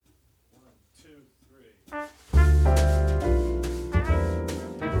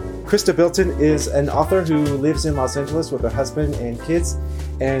Krista Bilton is an author who lives in Los Angeles with her husband and kids.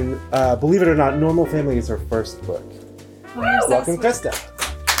 And believe it or not, Normal Family is her first book. Oh, welcome, Krista.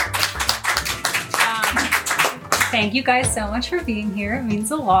 Thank you guys so much for being here. It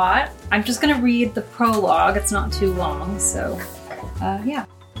means a lot. I'm just going to read the prologue. It's not too long, so yeah.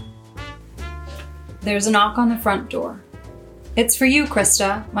 There's a knock on the front door. "It's for you,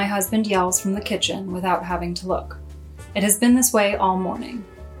 Krista," my husband yells from the kitchen without having to look. It has been this way all morning.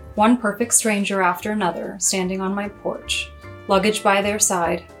 One perfect stranger after another, standing on my porch, luggage by their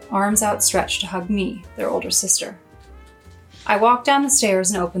side, arms outstretched to hug me, their older sister. I walk down the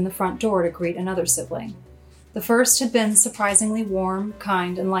stairs and open the front door to greet another sibling. The first had been surprisingly warm,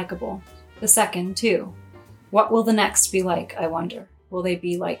 kind, and likable. The second, too. What will the next be like, I wonder? Will they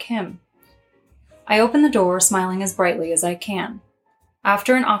be like him? I open the door, smiling as brightly as I can.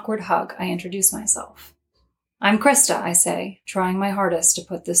 After an awkward hug, I introduce myself. "I'm Krista," I say, trying my hardest to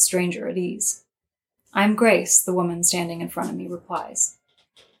put this stranger at ease. "I'm Grace," the woman standing in front of me replies.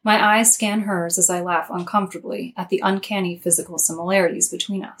 My eyes scan hers as I laugh uncomfortably at the uncanny physical similarities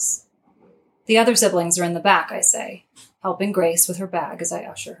between us. "The other siblings are in the back," I say, helping Grace with her bag as I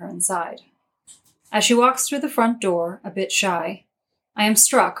usher her inside. As she walks through the front door, a bit shy, I am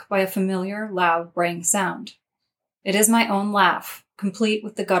struck by a familiar, loud, braying sound. It is my own laugh, complete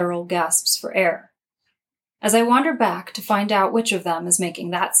with the guttural gasps for air. As I wander back to find out which of them is making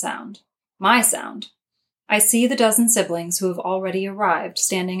that sound, my sound, I see the dozen siblings who have already arrived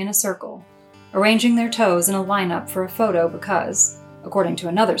standing in a circle, arranging their toes in a lineup for a photo because, according to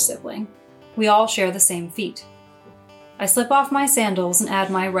another sibling, we all share the same feet. I slip off my sandals and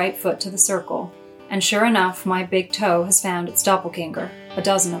add my right foot to the circle, and sure enough, my big toe has found its doppelganger, a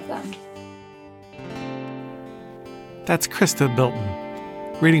dozen of them. That's Krista Bilton,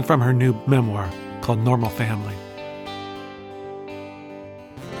 reading from her new memoir called Normal Family.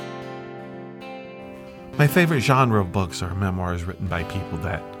 My favorite genre of books are memoirs written by people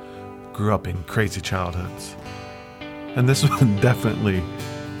that grew up in crazy childhoods. And this one definitely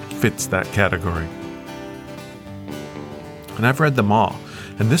fits that category. And I've read them all,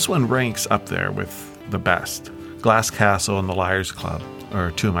 and this one ranks up there with the best. Glass Castle and The Liars Club are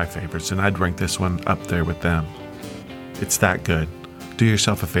two of my favorites, and I'd rank this one up there with them. It's that good. Do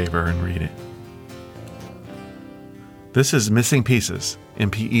yourself a favor and read it. This is Missing Pieces,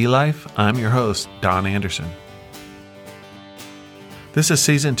 MPE Life. I'm your host, Don Anderson. This is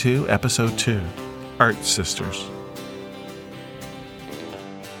Season 2, Episode 2, Art Sisters.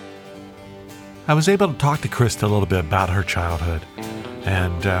 I was able to talk to Krista a little bit about her childhood,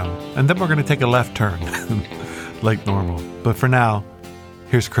 and then we're going to take a left turn, like normal. But for now,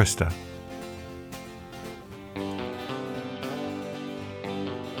 here's Krista.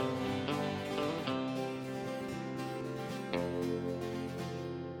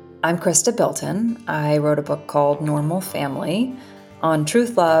 I'm Krista Bilton. I wrote a book called Normal Family on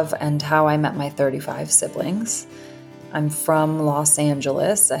truth, love, and how I met my 35 siblings. I'm from Los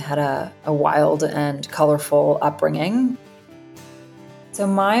Angeles. I had a wild and colorful upbringing. So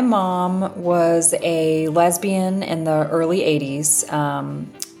my mom was a lesbian in the early 80s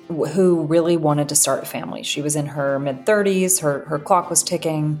who really wanted to start a family. She was in her mid-30s. Her clock was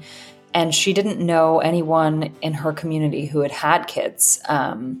ticking, and she didn't know anyone in her community who had had kids.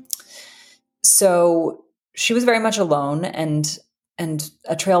 So she was very much alone and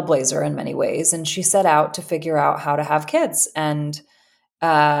a trailblazer in many ways. And she set out to figure out how to have kids. And,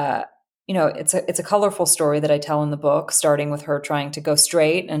 it's a colorful story that I tell in the book, starting with her trying to go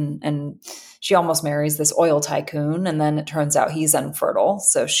straight and she almost marries this oil tycoon. And then it turns out he's infertile.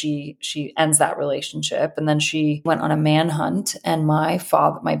 So she ends that relationship. And then she went on a manhunt, and my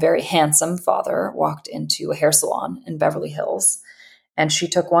very handsome father walked into a hair salon in Beverly Hills. And she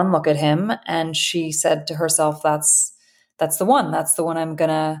took one look at him and she said to herself, that's the one. That's the one I'm going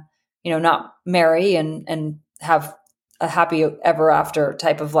to, not marry and have a happy ever after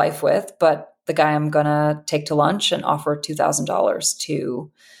type of life with, but the guy I'm going to take to lunch and offer $2,000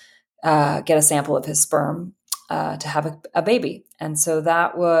 to get a sample of his sperm to have a baby. And so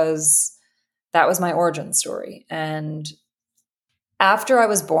that was my origin story. And after I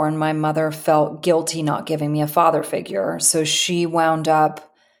was born, my mother felt guilty not giving me a father figure. So she wound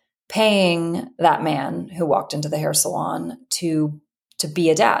up paying that man who walked into the hair salon to be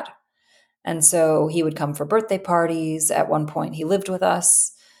a dad. And so he would come for birthday parties. At one point, he lived with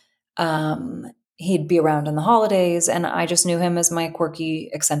us. He'd be around in the holidays. And I just knew him as my quirky,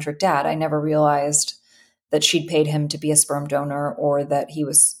 eccentric dad. I never realized that she'd paid him to be a sperm donor or that he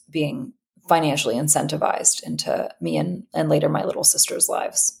was being financially incentivized into me and later my little sister's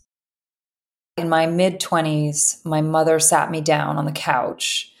lives. In my mid-20s, my mother sat me down on the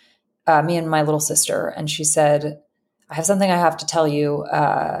couch me and my little sister, and she said, I have something I have to tell you.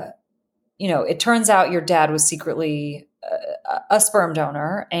 It turns out your dad was secretly a sperm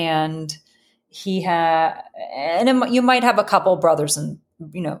donor, and you might have a couple brothers and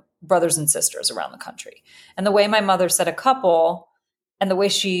sisters around the country. And the way my mother said a couple, and the way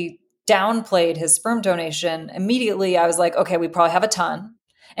she downplayed his sperm donation, immediately I was like, okay, we probably have a ton.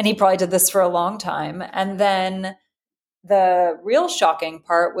 And he probably did this for a long time. And then the real shocking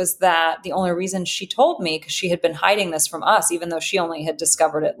part was that the only reason she told me, because she had been hiding this from us, even though she only had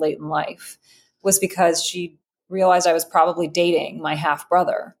discovered it late in life, was because she realized I was probably dating my half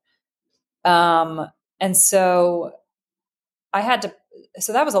brother. And so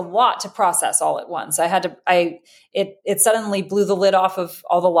that was a lot to process all at once. It suddenly blew the lid off of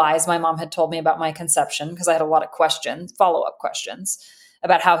all the lies my mom had told me about my conception, because I had a lot of follow-up questions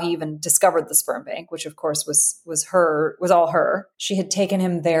about how he even discovered the sperm bank, which of course was all her. She had taken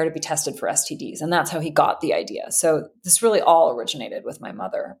him there to be tested for STDs, and that's how he got the idea. So this really all originated with my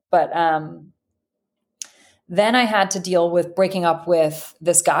mother. But then I had to deal with breaking up with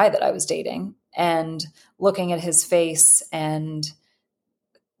this guy that I was dating and looking at his face and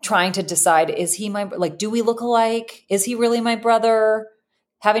trying to decide, is he do we look alike? Is he really my brother?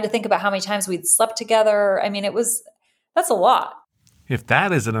 Having to think about how many times we'd slept together. I mean, that's a lot. If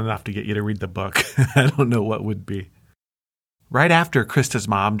that isn't enough to get you to read the book, I don't know what would be. Right after Krista's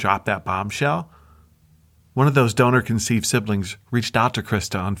mom dropped that bombshell, one of those donor-conceived siblings reached out to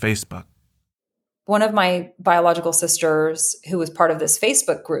Krista on Facebook. One of my biological sisters, who was part of this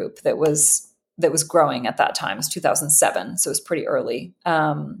Facebook group that was growing at that time, it was 2007, so it was pretty early.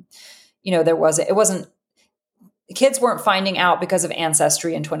 Kids weren't finding out because of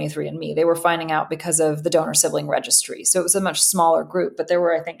Ancestry and 23andMe. They were finding out because of the donor sibling registry. So it was a much smaller group, but there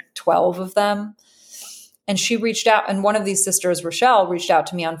were, I think, 12 of them. And she reached out, and one of these sisters, Rochelle, reached out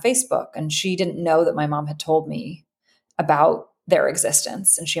to me on Facebook, and she didn't know that my mom had told me about their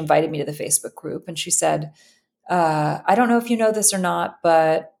existence. And she invited me to the Facebook group, and she said, I don't know if you know this or not,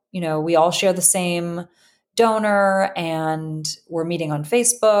 but we all share the same donor, and we're meeting on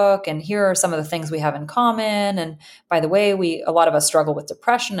Facebook, and here are some of the things we have in common. And by the way, a lot of us struggle with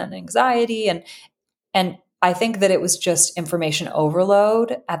depression and anxiety. And I think that it was just information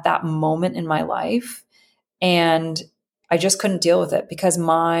overload at that moment in my life. And I just couldn't deal with it, because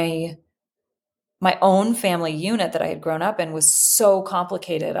my own family unit that I had grown up in was so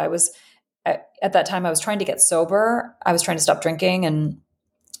complicated. At that time, I was trying to get sober. I was trying to stop drinking and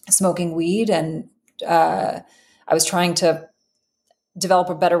smoking weed, and I was trying to develop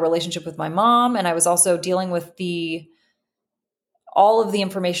a better relationship with my mom. And I was also dealing with all of the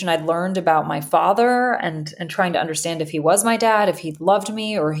information I'd learned about my father, and trying to understand if he was my dad, if he loved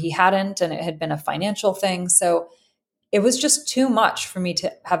me or he hadn't. And it had been a financial thing. So it was just too much for me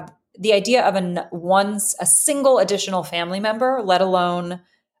to have the idea of a single additional family member, let alone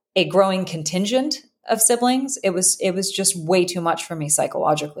a growing contingent of siblings. It was just way too much for me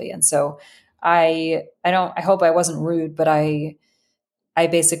psychologically. And so I hope I wasn't rude, but I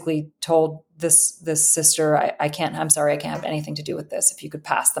basically told this sister, I'm sorry, I can't have anything to do with this. If you could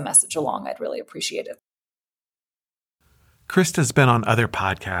pass the message along, I'd really appreciate it. Krista's been on other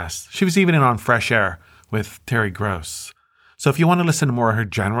podcasts. She was even in on Fresh Air with Terry Gross. So if you want to listen to more of her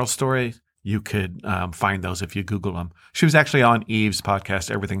general story, you could find those if you Google them. She was actually on Eve's podcast,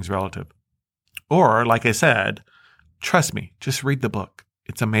 Everything's Relative. Or, like I said, trust me, just read the book.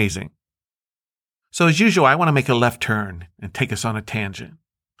 It's amazing. So as usual, I want to make a left turn and take us on a tangent.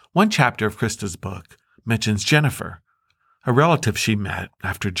 One chapter of Krista's book mentions Jennifer, a relative she met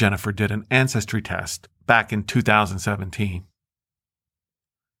after Jennifer did an ancestry test back in 2017.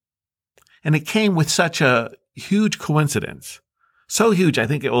 And it came with such a huge coincidence. So huge, I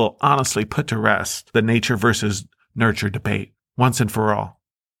think it will honestly put to rest the nature versus nurture debate once and for all.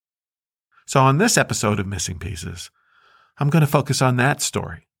 So on this episode of Missing Pieces, I'm going to focus on that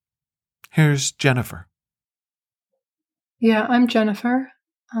story. Here's Jennifer. Yeah, I'm Jennifer.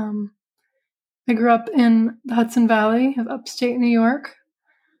 I grew up in the Hudson Valley of upstate New York.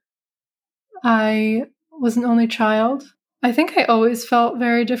 I was an only child. I think I always felt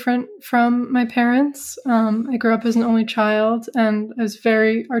very different from my parents. I grew up as an only child, and I was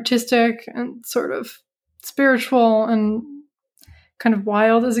very artistic and sort of spiritual and kind of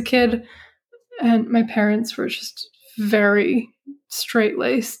wild as a kid. And my parents were just very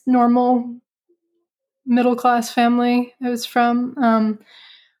straight-laced, normal, middle-class family I was from.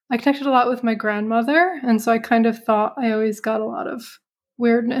 I connected a lot with my grandmother, and so I kind of thought I always got a lot of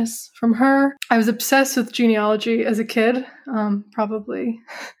weirdness from her. I was obsessed with genealogy as a kid, probably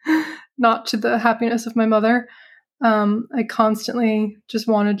not to the happiness of my mother. I constantly just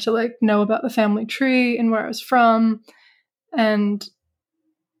wanted to like know about the family tree and where I was from. And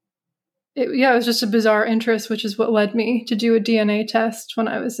it was just a bizarre interest, which is what led me to do a DNA test when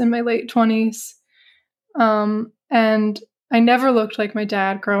I was in my late 20s. And I never looked like my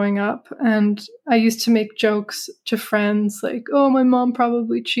dad growing up. And I used to make jokes to friends like, oh, my mom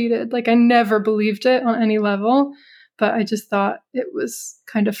probably cheated. Like, I never believed it on any level, but I just thought it was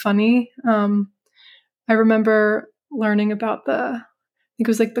kind of funny. I remember learning about I think it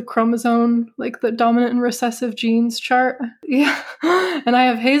was like the chromosome, like the dominant and recessive genes chart. Yeah. And I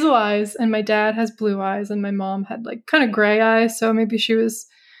have hazel eyes and my dad has blue eyes and my mom had like kind of gray eyes. So maybe she was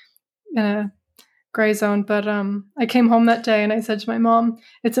in a gray zone. But I came home that day and I said to my mom,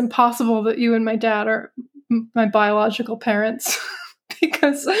 it's impossible that you and my dad are my biological parents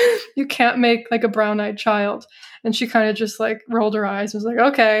because you can't make like a brown-eyed child. And she kind of just like rolled her eyes and was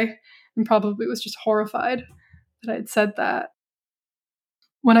like, okay. And probably was just horrified that I'd said that.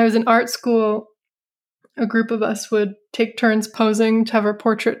 When I was in art school, a group of us would take turns posing to have our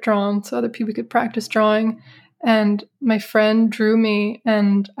portrait drawn so other people could practice drawing. And my friend drew me,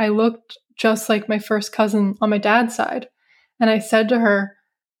 and I looked just like my first cousin on my dad's side. And I said to her,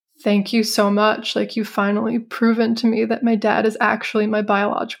 thank you so much. Like, you've finally proven to me that my dad is actually my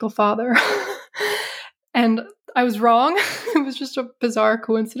biological father. And I was wrong. It was just a bizarre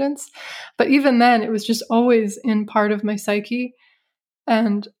coincidence. But even then, it was just always in part of my psyche.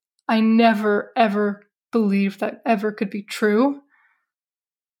 And I never, ever believed that ever could be true.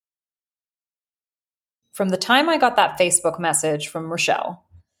 From the time I got that Facebook message from Rochelle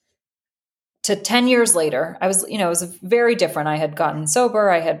to 10 years later, I was, it was very different. I had gotten sober.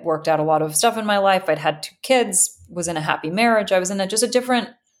 I had worked out a lot of stuff in my life. I'd had 2 kids, was in a happy marriage. I was in just a different,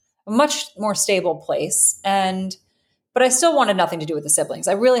 much more stable place. But I still wanted nothing to do with the siblings.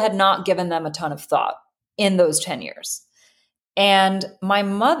 I really had not given them a ton of thought in those 10 years. And my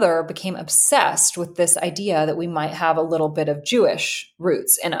mother became obsessed with this idea that we might have a little bit of Jewish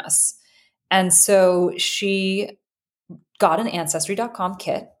roots in us. And so she got an Ancestry.com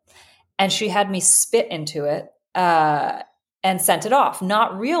kit and she had me spit into it and sent it off,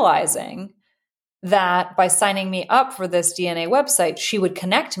 not realizing that by signing me up for this DNA website, she would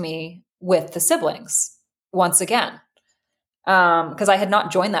connect me with the siblings once again. Because I had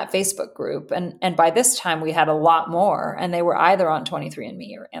not joined that Facebook group. And by this time we had a lot more, and they were either on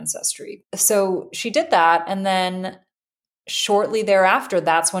 23andMe or Ancestry. So she did that. And then shortly thereafter,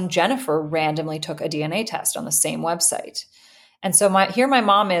 that's when Jennifer randomly took a DNA test on the same website. And so my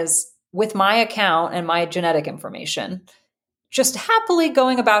mom is with my account and my genetic information, just happily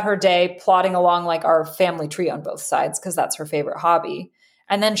going about her day, plodding along like our family tree on both sides, because that's her favorite hobby.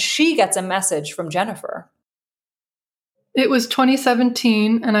 And then she gets a message from Jennifer. It was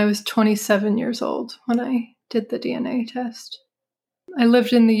 2017, and I was 27 years old when I did the DNA test. I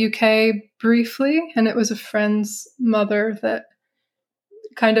lived in the UK briefly, and it was a friend's mother that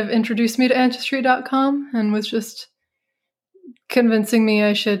kind of introduced me to Ancestry.com and was just convincing me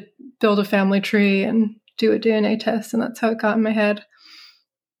I should build a family tree and do a DNA test, and that's how it got in my head.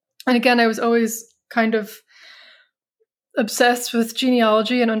 And again, I was always kind of obsessed with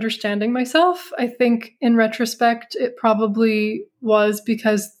genealogy and understanding myself. I think in retrospect, it probably was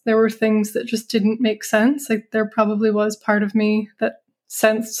because there were things that just didn't make sense. Like, there probably was part of me that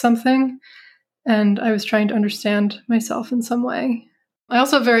sensed something, and I was trying to understand myself in some way. I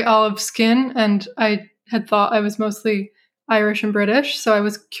also have very olive skin, and I had thought I was mostly Irish and British, so I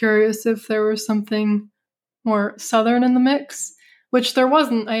was curious if there was something more Southern in the mix, which there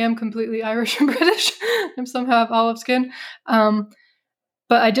wasn't. I am completely Irish and British. I somehow have olive skin. But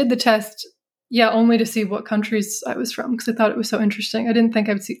I did the test, only to see what countries I was from, because I thought it was so interesting. I didn't think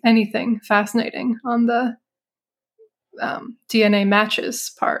I would see anything fascinating on the DNA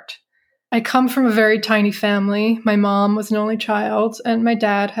matches part. I come from a very tiny family. My mom was an only child, and my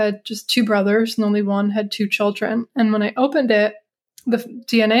dad had just 2 brothers, and only one had 2 children. And when I opened it, the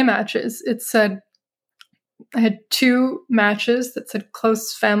DNA matches, it said I had 2 matches that said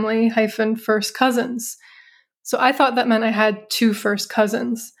close family - first cousins. So I thought that meant I had 2 first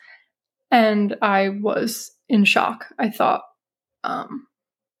cousins, and I was in shock. I thought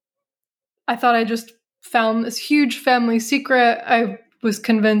I just found this huge family secret. I was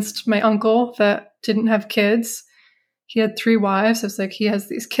convinced my uncle that didn't have kids. He had 3 wives. I was like, he has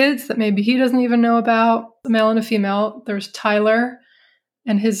these kids that maybe he doesn't even know about, a male and a female. There's Tyler,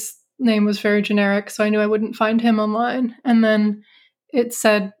 and his name was very generic, so I knew I wouldn't find him online. And then it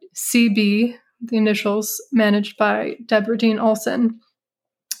said CB, the initials, managed by Deborah Dean Olson.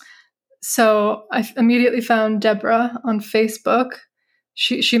 So I immediately found Deborah on Facebook.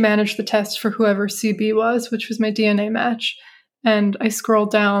 she managed the test for whoever CB was, which was my DNA match. And I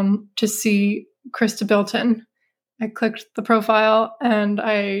scrolled down to see Krista Bilton. I clicked the profile and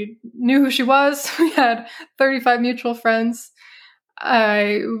I knew who she was. We had 35 mutual friends.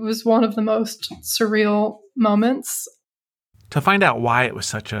 It was one of the most surreal moments. To find out why it was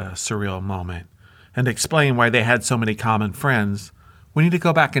such a surreal moment and explain why they had so many common friends, we need to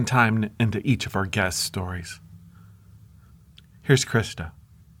go back in time into each of our guests' stories. Here's Krista.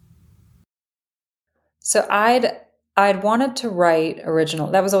 So I'd wanted to write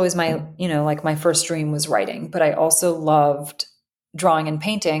original. That was always my, like my first dream was writing, but I also loved drawing and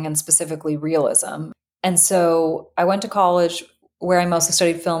painting, and specifically realism. And so I went to college where I mostly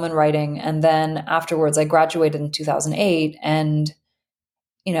studied film and writing. And then afterwards I graduated in 2008. And,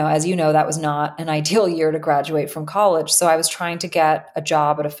 as you know, that was not an ideal year to graduate from college. So I was trying to get a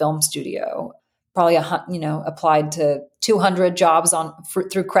job at a film studio, probably, applied to 200 jobs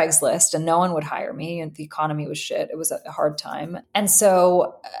through Craigslist, and no one would hire me, and the economy was shit. It was a hard time. And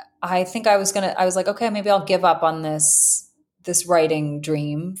so I think I was like, okay, maybe I'll give up on this writing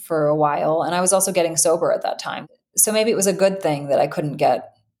dream for a while. And I was also getting sober at that time. So maybe it was a good thing that I couldn't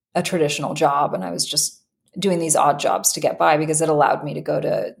get a traditional job and I was just doing these odd jobs to get by, because it allowed me to go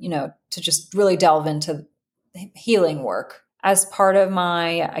to, to just really delve into healing work. As part of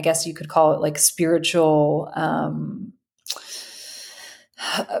my, I guess you could call it like spiritual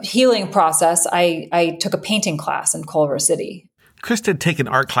healing process, I took a painting class in Culver City. Krista had taken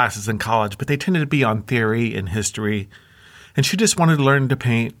art classes in college, but they tended to be on theory and history, and she just wanted to learn to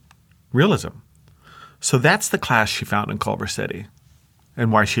paint realism. So that's the class she found in Culver City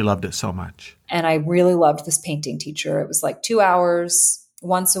and why she loved it so much. And I really loved this painting teacher. It was like 2 hours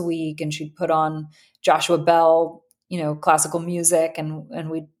once a week, and she'd put on Joshua Bell, classical music, and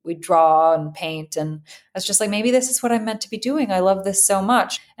we'd draw and paint. And I was just like, maybe this is what I'm meant to be doing. I love this so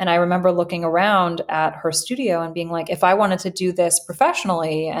much. And I remember looking around at her studio and being like, if I wanted to do this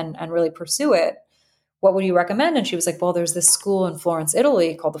professionally and really pursue it, what would you recommend? And she was like, well, there's this school in Florence,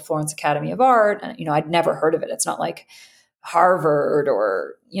 Italy called the Florence Academy of Art. And, I'd never heard of it. It's not like Harvard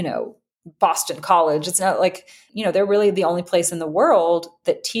or, Boston College. It's not like, they're really the only place in the world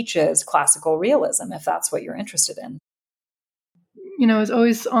that teaches classical realism, if that's what you're interested in. I was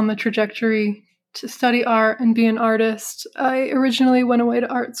always on the trajectory to study art and be an artist. I originally went away to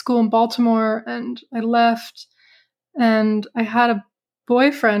art school in Baltimore and I left, and I had a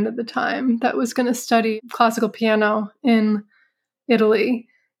boyfriend at the time that was going to study classical piano in Italy.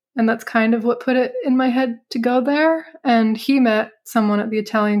 And that's kind of what put it in my head to go there. And he met someone at the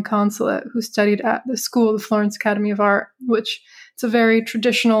Italian consulate who studied at the school, the Florence Academy of Art, which it's a very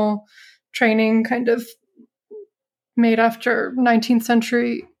traditional training, kind of made after 19th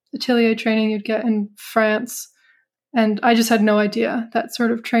century atelier training you'd get in France. And I just had no idea that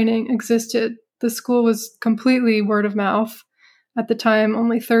sort of training existed. The school was completely word of mouth. At the time,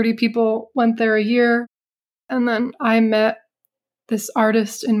 only 30 people went there a year. And then I met this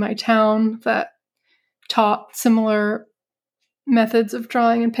artist in my town that taught similar methods of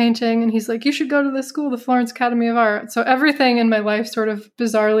drawing and painting. And he's like, you should go to this school, the Florence Academy of Art. So everything in my life sort of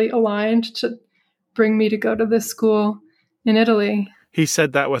bizarrely aligned to bring me to go to this school in Italy. He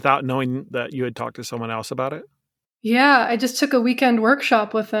said that without knowing that you had talked to someone else about it? Yeah, I just took a weekend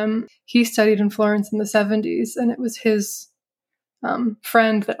workshop with him. He studied in Florence in the 70s, and it was his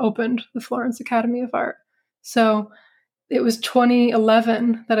friend that opened the Florence Academy of Art. So it was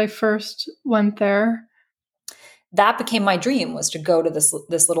 2011 that I first went there. That became my dream, was to go to this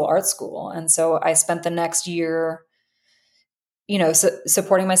little art school. And so I spent the next year,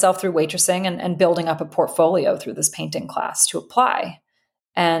 supporting myself through waitressing and building up a portfolio through this painting class to apply.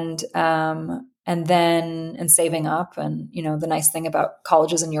 And saving up. And, the nice thing about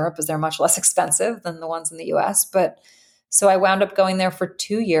colleges in Europe is they're much less expensive than the ones in the US. But so I wound up going there for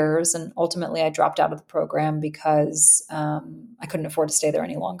 2 years, and ultimately I dropped out of the program because I couldn't afford to stay there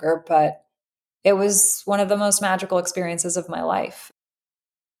any longer. But it was one of the most magical experiences of my life.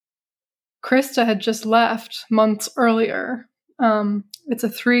 Krista had just left months earlier. It's a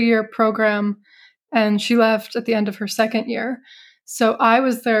 3-year program, and she left at the end of her second year. So I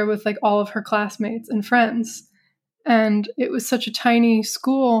was there with like all of her classmates and friends. And it was such a tiny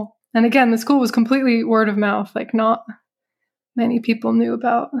school. And again, the school was completely word of mouth, like not many people knew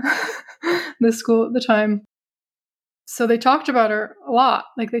about this school at the time. So they talked about her a lot.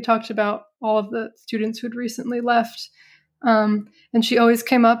 Like they talked about all of the students who'd recently left. And she always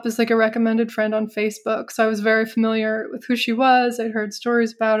came up as like a recommended friend on Facebook. So I was very familiar with who she was. I'd heard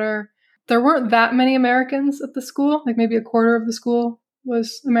stories about her. There weren't that many Americans at the school. Like maybe a quarter of the school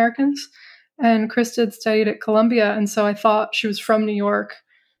was Americans. and Krista had studied at Columbia, and so I thought she was from New York.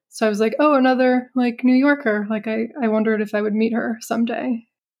 So I was like, oh, another like New Yorker. Like I wondered if I would meet her someday.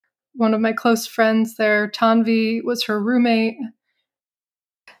 One of my close friends there, Tanvi, was her roommate.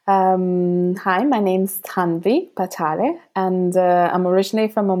 Hi, my name's Tanvi Patale, and I'm originally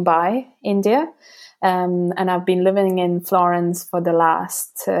from Mumbai, India. And I've been living in Florence for the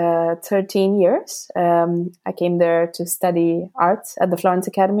last 13 years. I came there to study art at the Florence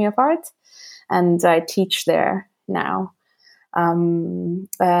Academy of Art, and I teach there now. And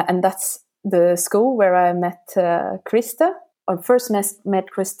that's the school where I met Krista. I first met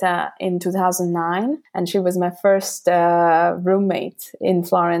Krista in 2009, and she was my first roommate in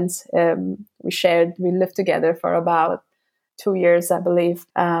Florence. We lived together for about 2 years, I believe,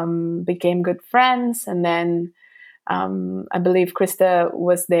 became good friends. And then I believe Krista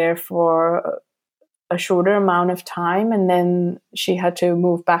was there for a shorter amount of time, and then she had to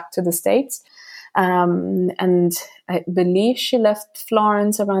move back to the States. And I believe she left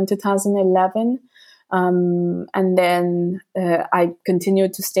Florence around 2011. And then I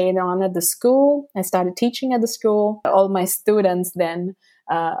continued to stay on at the school. I started teaching at the school. All my students then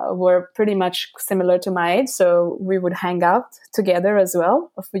were pretty much similar to my age, so we would hang out together as well,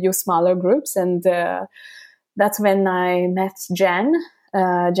 a few smaller groups. And that's when I met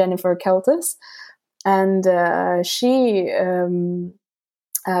Jennifer Keltis, and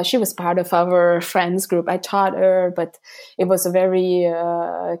she was part of our friends group. I taught her, but it was a very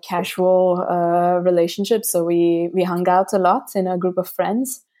casual relationship. So we hung out a lot in a group of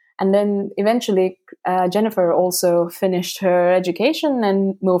friends. And then eventually Jennifer also finished her education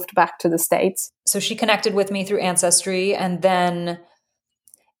and moved back to the States. So she connected with me through Ancestry, and then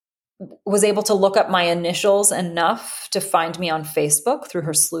was able to look up my initials enough to find me on Facebook through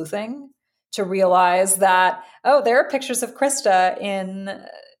her sleuthing, to realize that, oh, there are pictures of Krista in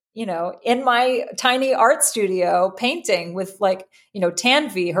my tiny art studio painting with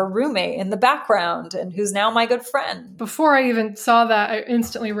Tanvi, her roommate, in the background, and who's now my good friend. Before I even saw that, I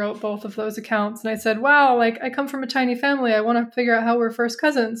instantly wrote both of those accounts, and I said, wow, I come from a tiny family. I want to figure out how we're first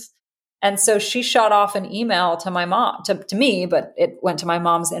cousins. And so she shot off an email to my mom, to me, but it went to my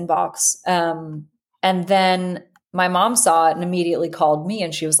mom's inbox. And then my mom saw it and immediately called me,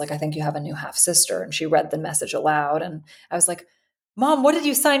 and she was like, I think you have a new half sister. And she read the message aloud. And I was like, Mom, what did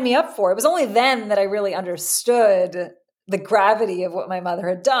you sign me up for? It was only then that I really understood the gravity of what my mother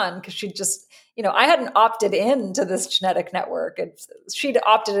had done, because she just, I hadn't opted in to this genetic network. She'd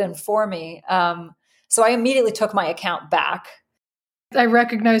opted in for me. So I immediately took my account back. I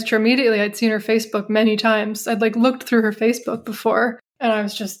recognized her immediately. I'd seen her Facebook many times. I'd looked through her Facebook before, and I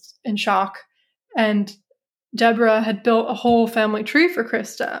was just in shock. And Deborah had built a whole family tree for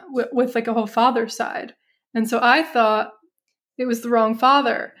Krista with a whole father's side. And so I thought it was the wrong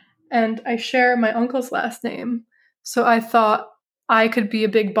father. And I share my uncle's last name. So I thought I could be a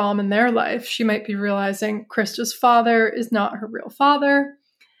big bomb in their life. She might be realizing Krista's father is not her real father.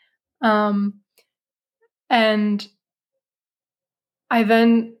 And I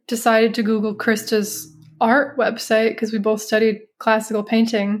then decided to Google Krista's art website, because we both studied classical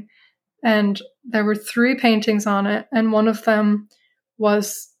painting, and there were 3 paintings on it, and one of them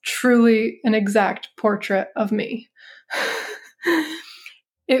was truly an exact portrait of me.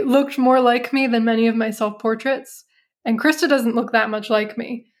 It looked more like me than many of my self-portraits, and Krista doesn't look that much like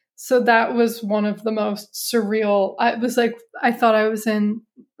me. So that was one of the most surreal. I thought I was in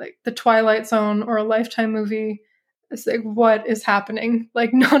the Twilight Zone or a Lifetime movie. It's what is happening?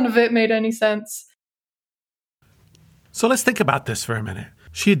 None of it made any sense. So let's think about this for a minute.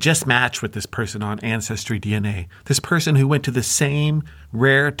 She had just matched with this person on Ancestry DNA, this person who went to the same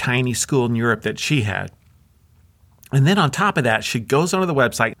rare, tiny school in Europe that she had. And then on top of that, she goes onto the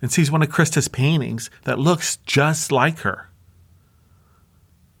website and sees one of Krista's paintings that looks just like her.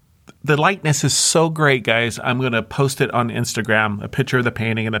 The likeness is so great, guys. I'm going to post it on Instagram, a picture of the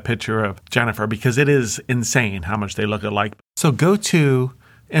painting and a picture of Jennifer, because it is insane how much they look alike. So go to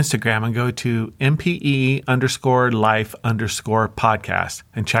Instagram and go to MPE_life_podcast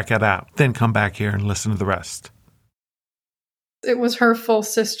and check it out. Then come back here and listen to the rest. It was her full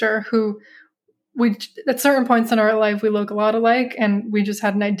sister who at certain points in our life, we look a lot alike, and we just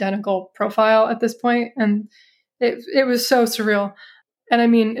had an identical profile at this point. And it was so surreal. And I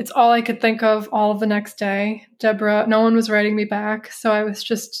mean, it's all I could think of all of the next day. Deborah, no one was writing me back, so I was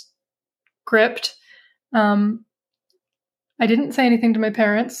just gripped. I didn't say anything to my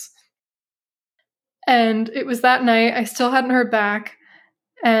parents. And it was that night, I still hadn't heard back.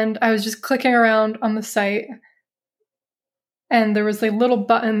 And I was just clicking around on the site. And there was a little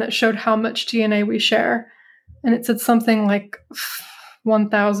button that showed how much DNA we share. And it said something like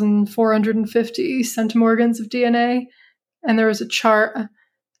 1,450 centimorgans of DNA. And there was a chart,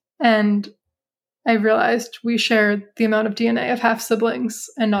 and I realized we shared the amount of DNA of half siblings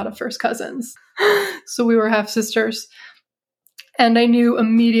and not of first cousins. So we were half sisters. And I knew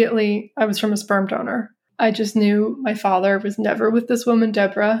immediately I was from a sperm donor. I just knew my father was never with this woman,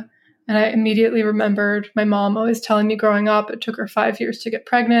 Deborah. And I immediately remembered my mom always telling me growing up it took her 5 years to get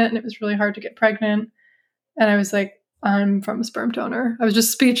pregnant, and it was really hard to get pregnant. And I was like, I'm from a sperm donor. I was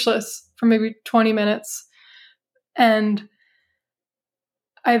just speechless for maybe 20 minutes. And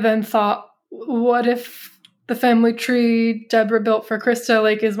I then thought, what if the family tree Deborah built for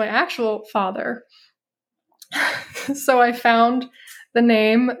Krista is my actual father? So I found the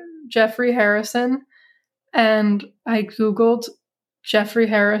name Jeffrey Harrison, and I Googled Jeffrey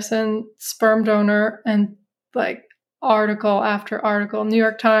Harrison sperm donor, and article after article, New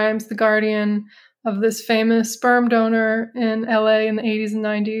York Times, The Guardian, of this famous sperm donor in LA in the 80s and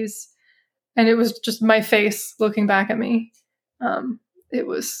 90s. And it was just my face looking back at me. It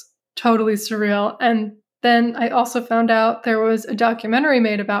was totally surreal. And then I also found out there was a documentary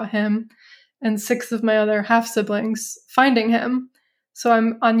made about him and 6 of my other half siblings finding him. So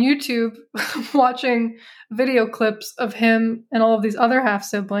I'm on YouTube watching video clips of him and all of these other half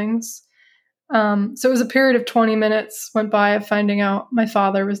siblings. So it was a period of 20 minutes went by of finding out my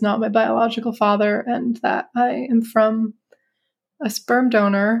father was not my biological father, and that I am from a sperm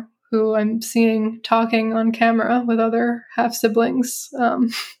donor who I'm seeing talking on camera with other half siblings.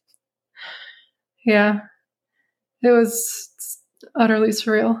 Yeah, it was utterly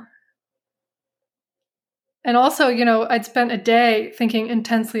surreal. And also, I'd spent a day thinking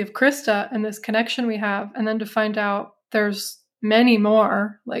intensely of Krista and this connection we have, and then to find out there's many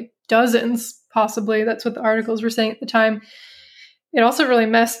more, dozens, possibly. That's what the articles were saying at the time. It also really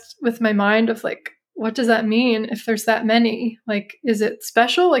messed with my mind of what does that mean if there's that many? Is it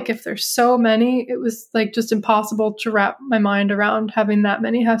special? If there's so many, it was just impossible to wrap my mind around having that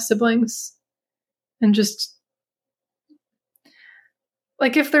many half siblings. And just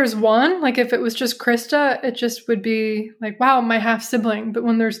if there's one, if it was just Krista, it just would be wow, my half sibling. But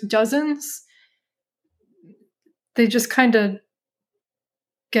when there's dozens, they just kind of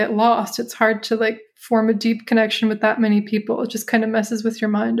get lost. It's hard to form a deep connection with that many people. It just kind of messes with your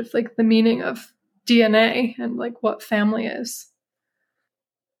mind of the meaning of DNA and what family is.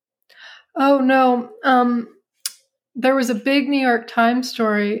 Oh no. There was a big New York Times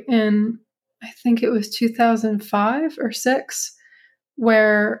story in, I think it was 2005 or 6,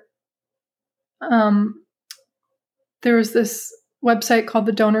 where there was this website called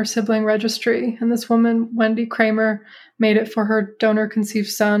the Donor Sibling Registry, and this woman, Wendy Kramer, made it for her donor-conceived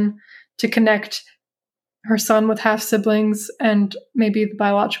son to connect her son with half siblings and maybe the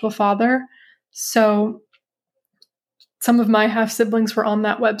biological father. So some of my half siblings were on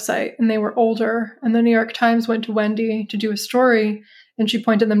that website, and they were older. And the New York Times went to Wendy to do a story, and she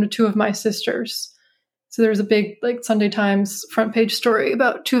pointed them to 2 of my sisters. So there was a big Sunday Times front page story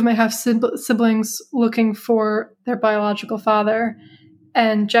about 2 of my half siblings looking for their biological father.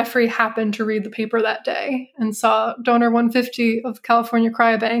 And Jeffrey happened to read the paper that day and saw donor 150 of California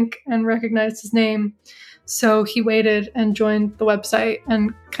Cryobank and recognized his name. So he waited and joined the website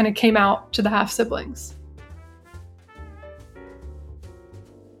and kind of came out to the half siblings.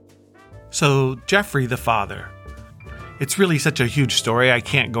 So Jeffrey, the father. It's really such a huge story, I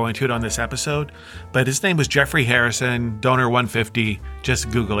can't go into it on this episode, but his name was Jeffrey Harrison, donor 150. Just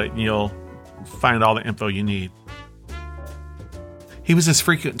Google it and you'll find all the info you need. He was this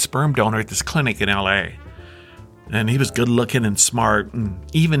frequent sperm donor at this clinic in LA. And he was good looking and smart, and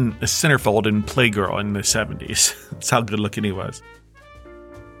even a centerfold in Playgirl in the 70s. That's how good looking he was.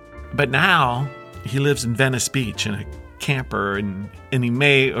 But now he lives in Venice Beach in a camper, and he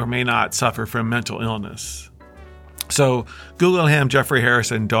may or may not suffer from mental illness. So Google him, Jeffrey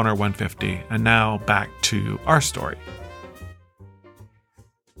Harrison, donor 150. And now back to our story.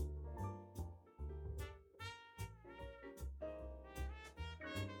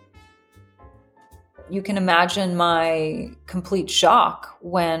 You can imagine my complete shock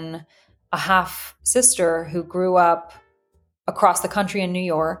when a half sister who grew up across the country in New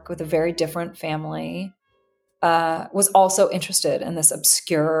York with a very different family was also interested in this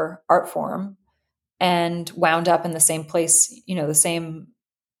obscure art form and wound up in the same place, the same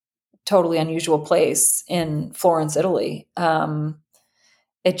totally unusual place in Florence, Italy. It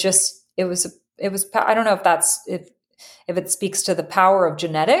was, I don't know if it speaks to the power of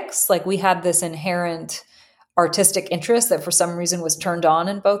genetics. We had this inherent artistic interest that for some reason was turned on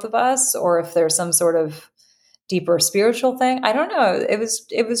in both of us, or if there's some sort of deeper spiritual thing. I don't know. It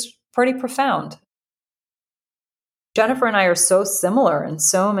was pretty profound. Jennifer and I are so similar in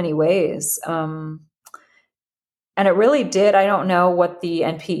so many ways. And it really did. I don't know what the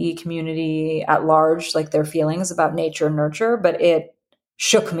NPE community at large, like their feelings about nature and nurture, but it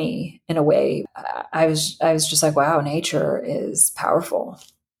shook me in a way. I was just like, wow, nature is powerful.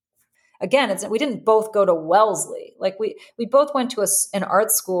 Again, we didn't both go to Wellesley. Like we both went to an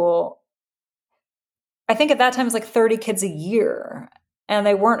art school. I think at that time it was like 30 kids a year, and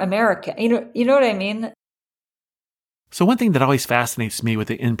they weren't American. You know what I mean? So one thing that always fascinates me with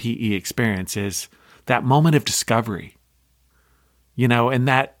the NPE experience is that moment of discovery. And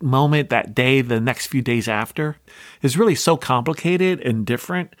that moment, that day, the next few days after is really so complicated and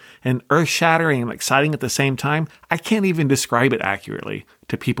different and earth-shattering and exciting at the same time. I can't even describe it accurately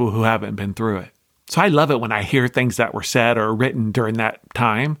to people who haven't been through it. So I love it when I hear things that were said or written during that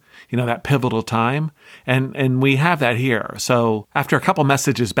time, that pivotal time. And we have that here. So after a couple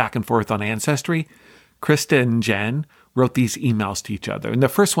messages back and forth on Ancestry, Krista and Jen wrote these emails to each other. And the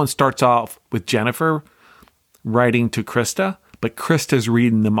first one starts off with Jennifer writing to Krista, but Krista's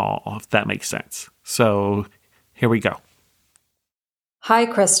reading them all, if that makes sense. So here we go. Hi,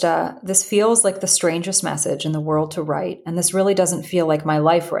 Krista. This feels like the strangest message in the world to write, and this really doesn't feel like my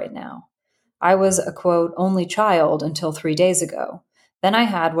life right now. I was a, quote, only child until 3 days ago. Then I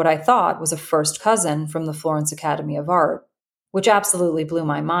had what I thought was a first cousin from the Florence Academy of Art, which absolutely blew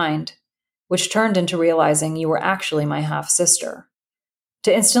my mind, which turned into realizing you were actually my half-sister.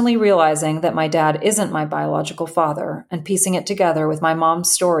 To instantly realizing that my dad isn't my biological father and piecing it together with my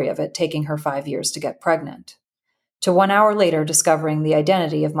mom's story of it taking her 5 years to get pregnant. To 1 hour later discovering the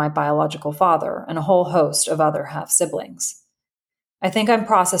identity of my biological father and a whole host of other half-siblings. I think I'm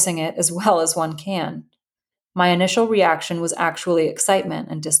processing it as well as one can. My initial reaction was actually excitement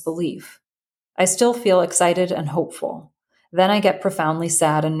and disbelief. I still feel excited and hopeful. Then I get profoundly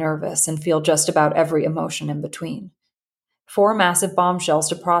sad and nervous and feel just about every emotion in between. 4 massive bombshells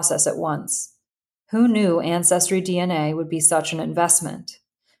to process at once. Who knew Ancestry DNA would be such an investment?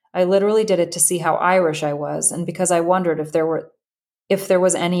 I literally did it to see how Irish I was, and because I wondered if there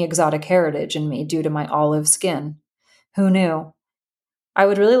was any exotic heritage in me due to my olive skin. Who knew? I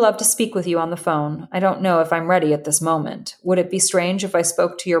would really love to speak with you on the phone. I don't know if I'm ready at this moment. Would it be strange if I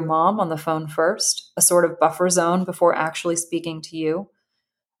spoke to your mom on the phone first, a sort of buffer zone before actually speaking to you?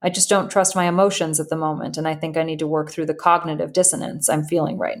 I just don't trust my emotions at the moment, and I think I need to work through the cognitive dissonance I'm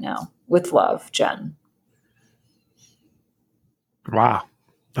feeling right now. With love, Jen. Wow.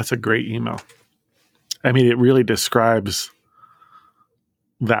 That's a great email. I mean, it really describes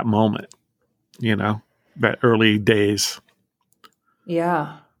that moment, that early days.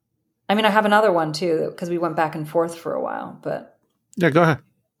 Yeah. I mean, I have another one too, because we went back and forth for a while, but. Yeah, go ahead.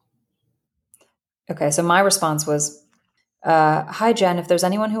 Okay, so my response was, hi, Jen. If there's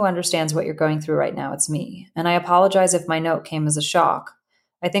anyone who understands what you're going through right now, it's me. And I apologize if my note came as a shock.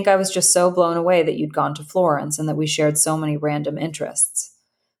 I think I was just so blown away that you'd gone to Florence and that we shared so many random interests.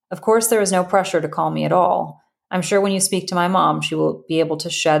 Of course, there is no pressure to call me at all. I'm sure when you speak to my mom, she will be able to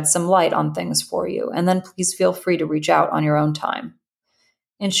shed some light on things for you, and then please feel free to reach out on your own time.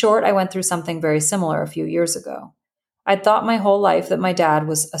 In short, I went through something very similar a few years ago. I'd thought my whole life that my dad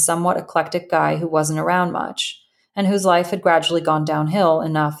was a somewhat eclectic guy who wasn't around much, and whose life had gradually gone downhill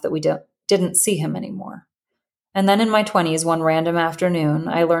enough that we didn't see him anymore. And then in my 20s, one random afternoon,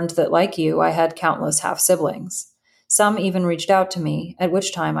 I learned that, like you, I had countless half-siblings. Some even reached out to me, at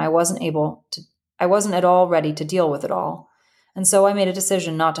which time I wasn't at all ready to deal with it all, and so I made a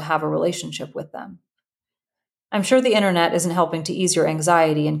decision not to have a relationship with them. I'm sure the internet isn't helping to ease your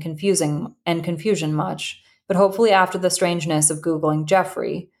anxiety and confusion much, but hopefully after the strangeness of Googling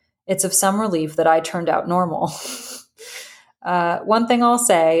Jeffrey, it's of some relief that I turned out normal. One thing I'll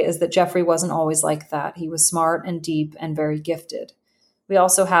say is that Jeffrey wasn't always like that. He was smart and deep and very gifted. We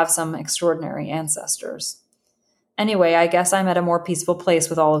also have some extraordinary ancestors. Anyway, I guess I'm at a more peaceful place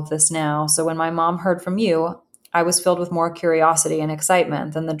with all of this now, so when my mom heard from you, I was filled with more curiosity and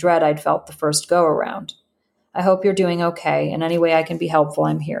excitement than the dread I'd felt the first go-around. I hope you're doing okay. In any way I can be helpful,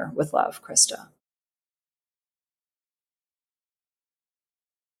 I'm here. With love, Krista.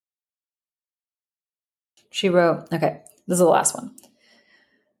 She wrote, okay, this is the last one.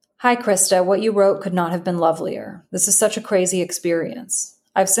 Hi, Krista. What you wrote could not have been lovelier. This is such a crazy experience.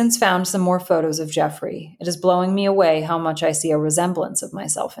 I've since found some more photos of Jeffrey. It is blowing me away how much I see a resemblance of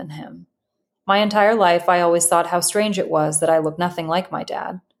myself in him. My entire life, I always thought how strange it was that I looked nothing like my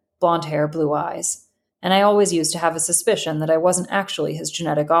dad. Blonde hair, blue eyes. And I always used to have a suspicion that I wasn't actually his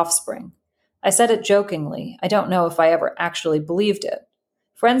genetic offspring. I said it jokingly. I don't know if I ever actually believed it.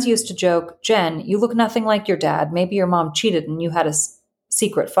 Friends used to joke, Jen, you look nothing like your dad. Maybe your mom cheated and you had a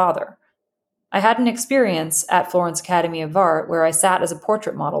secret father. I had an experience at Florence Academy of Art where I sat as a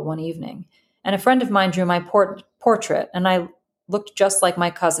portrait model one evening, and a friend of mine drew my portrait, and I looked just like my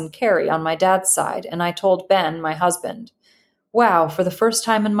cousin Carrie on my dad's side, and I told Ben, my husband, wow, for the first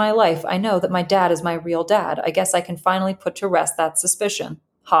time in my life, I know that my dad is my real dad. I guess I can finally put to rest that suspicion.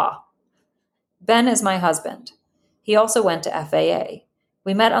 Ha. Ben is my husband. He also went to FAA.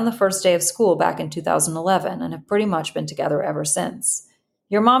 We met on the first day of school back in 2011 and have pretty much been together ever since.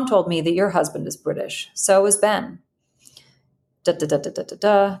 Your mom told me that your husband is British. So is Ben. Da da da da da da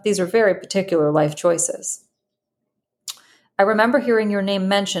da. These are very particular life choices. I remember hearing your name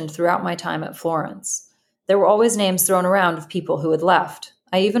mentioned throughout my time at Florence. There were always names thrown around of people who had left.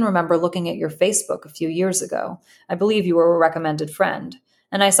 I even remember looking at your Facebook a few years ago. I believe you were a recommended friend.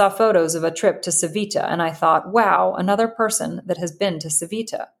 And I saw photos of a trip to Civita, and I thought, wow, another person that has been to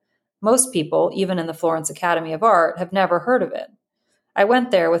Civita. Most people, even in the Florence Academy of Art, have never heard of it. I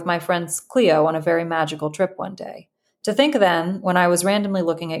went there with my friend Cleo on a very magical trip one day. To think then, when I was randomly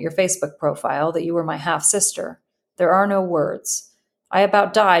looking at your Facebook profile, that you were my half-sister. There are no words. I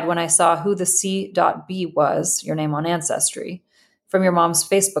about died when I saw who the C.B was, your name on Ancestry, from your mom's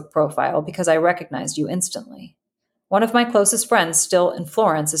Facebook profile because I recognized you instantly. One of my closest friends still in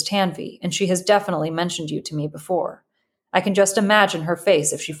Florence is Tanvi, and she has definitely mentioned you to me before. I can just imagine her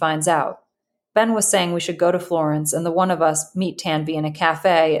face if she finds out. Ben was saying we should go to Florence and the one of us meet Tanvi in a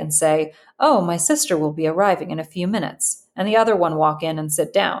cafe and say, oh, my sister will be arriving in a few minutes, and the other one walk in and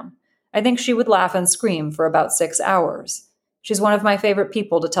sit down. I think she would laugh and scream for about 6 hours. She's one of my favorite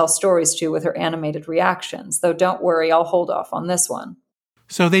people to tell stories to with her animated reactions, though don't worry, I'll hold off on this one.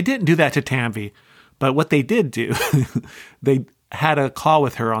 So they didn't do that to Tanvi, but what they did do, they had a call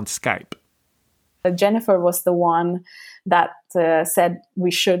with her on Skype. Jennifer was the one that said we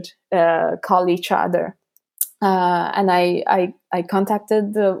should call each other. And I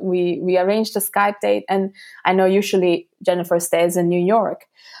contacted, we arranged a Skype date, and I know usually Jennifer stays in New York,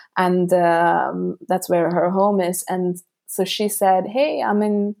 and that's where her home is. And so she said, hey,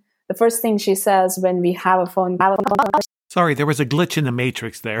 the first thing she says when we have a phone. Sorry, there was a glitch in the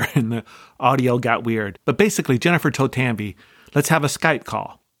matrix there and the audio got weird. But basically, Jennifer told Tanvi, let's have a Skype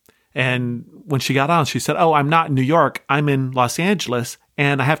call. And when she got on, she said, oh, I'm not in New York. I'm in Los Angeles.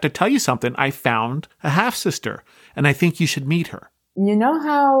 And I have to tell you something. I found a half-sister, and I think you should meet her. You know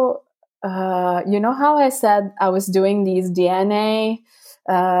how I said I was doing these DNA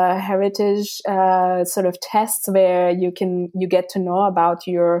heritage sort of tests where you get to know about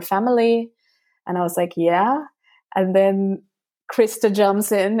your family? And I was like, yeah. And then Krista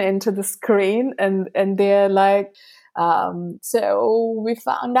jumps into the screen and they're like, so we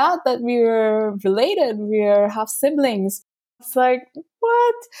found out that we were related. We are half siblings. It's like,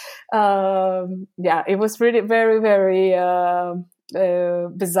 what? Yeah, it was really very, very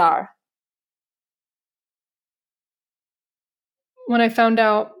bizarre. When I found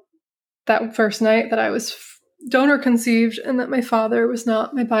out that first night that I was donor conceived and that my father was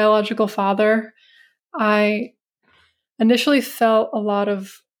not my biological father, I initially felt a lot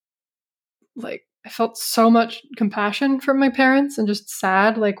of, I felt so much compassion from my parents and just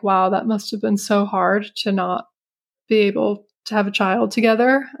sad, wow, that must have been so hard to not be able to have a child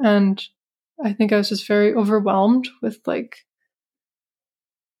together. And I think I was just very overwhelmed with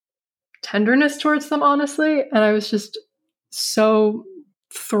tenderness towards them, honestly. And I was just so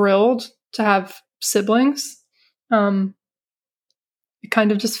thrilled to have siblings. It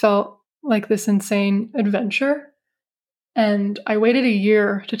kind of just felt like this insane adventure. And I waited a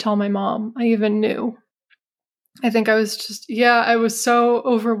year to tell my mom I even knew. I think I was just, I was so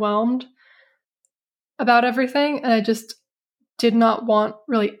overwhelmed about everything. And I just did not want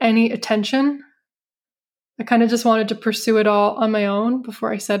really any attention. I kind of just wanted to pursue it all on my own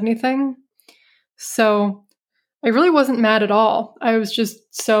before I said anything. So I really wasn't mad at all. I was just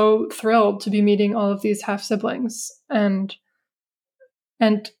so thrilled to be meeting all of these half siblings. And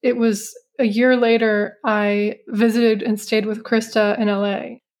it was a year later, I visited and stayed with Krista in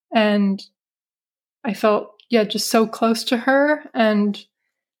LA. And I felt, just so close to her. And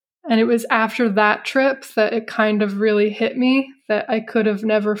it was after that trip that it kind of really hit me that I could have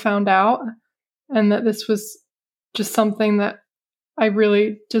never found out. And that this was just something that I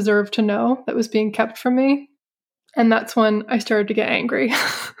really deserved to know that was being kept from me. And that's when I started to get angry.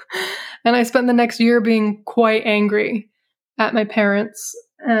 And I spent the next year being quite angry at my parents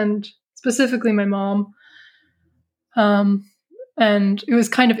and specifically my mom. And it was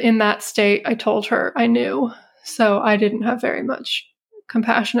kind of in that state I told her I knew. So I didn't have very much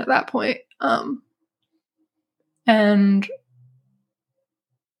compassion at that point. And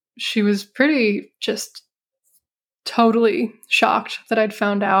she was pretty just totally shocked that I'd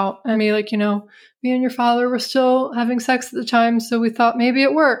found out. I mean, like, me and your father were still having sex at the time, so we thought maybe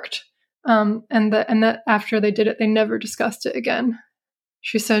it worked. And that after they did it, they never discussed it again.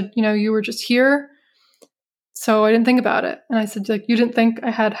 She said, you were just here, so I didn't think about it. And I said, like, you didn't think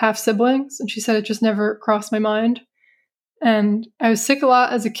I had half siblings? And she said, it just never crossed my mind. And I was sick a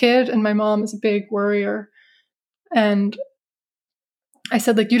lot as a kid, and my mom is a big worrier. And I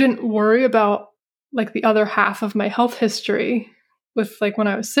said, like, you didn't worry about, like, the other half of my health history with, like, when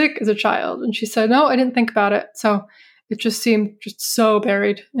I was sick as a child. And she said, no, I didn't think about it. So it just seemed just so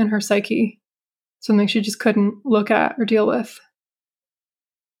buried in her psyche, something she just couldn't look at or deal with.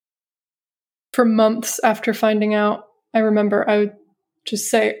 For months after finding out, I remember I would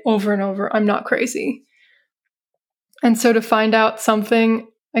just say over and over, I'm not crazy. And so to find out something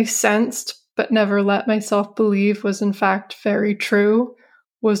I sensed but never let myself believe was in fact very true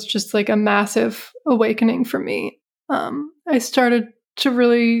was just like a massive awakening for me. I started to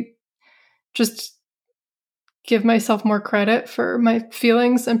really just give myself more credit for my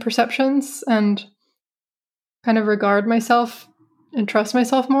feelings and perceptions and kind of regard myself and trust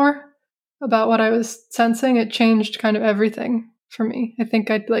myself more about what I was sensing. It changed kind of everything for me. I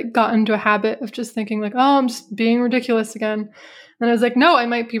think I'd like got into a habit of just thinking like, oh, I'm just being ridiculous again. And I was like, no, I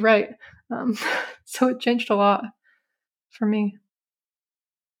might be right. So it changed a lot for me.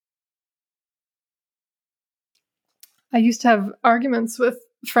 I used to have arguments with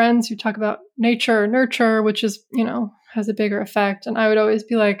friends who talk about nature or nurture, which is, has a bigger effect. And I would always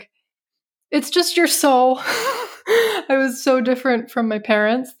be like, it's just your soul. I was so different from my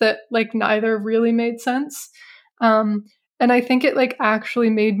parents that like neither really made sense. And I think it like actually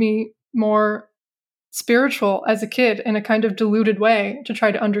made me more spiritual as a kid in a kind of diluted way to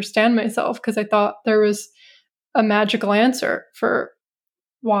try to understand myself, because I thought there was a magical answer for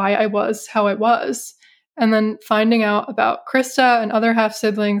why I was how I was. And then finding out about Krista and other half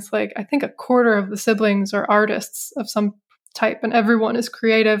siblings, like I think a quarter of the siblings are artists of some type and everyone is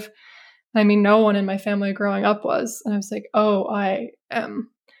creative. I mean, no one in my family growing up was. And I was like, oh, I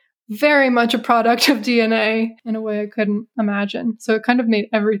am very much a product of DNA in a way I couldn't imagine. So it kind of made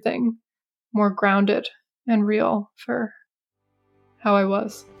everything more grounded and real for how I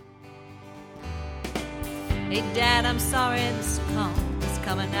was. Hey, Dad, I'm sorry this call is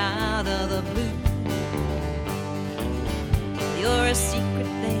coming out of the blue. You're a secret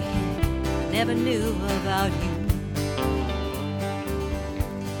thing I never knew about you.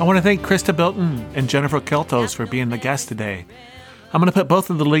 I want to thank Krista Bilton and Jennifer Keltos for being the guest today. I'm going to put both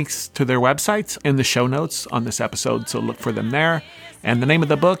of the links to their websites in the show notes on this episode, so look for them there. And the name of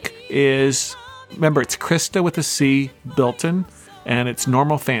the book is, remember, it's Krista with a C, Bilton, and it's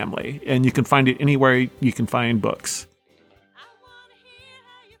Normal Family. And you can find it anywhere you can find books.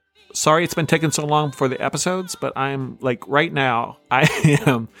 Sorry it's been taking so long for the episodes, but I'm like right now, I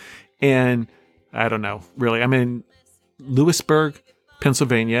am in, I don't know, really, I'm in Lewisburg,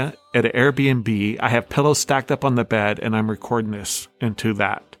 Pennsylvania at an Airbnb. I have pillows stacked up on the bed and I'm recording this into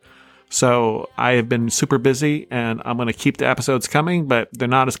that. So I have been super busy and I'm going to keep the episodes coming, but they're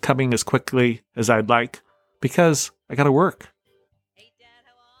not as coming as quickly as I'd like because I got to work.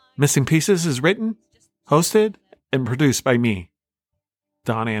 Missing Pieces is written, hosted, and produced by me,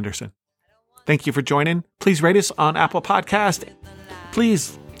 Don Anderson. Thank you for joining. Please rate us on Apple Podcast.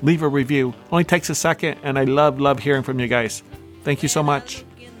 Please leave a review. Only takes a second and I love hearing from you guys. Thank you so much.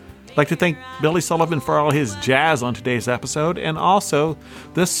 I'd like to thank Billy Sullivan for all his jazz on today's episode, and also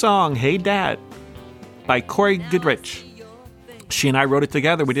this song, Hey Dad, by Corey Goodrich. She and I wrote it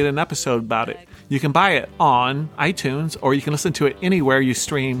together. We did an episode about it. You can buy it on iTunes, or you can listen to it anywhere you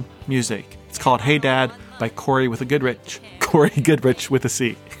stream music. It's called Hey Dad by Corey with a Goodrich. Corey Goodrich with a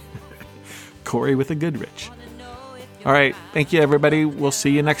C. Corey with a Goodrich. All right. Thank you, everybody. We'll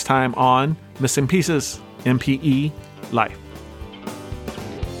see you next time on Missing Pieces, MPE Life.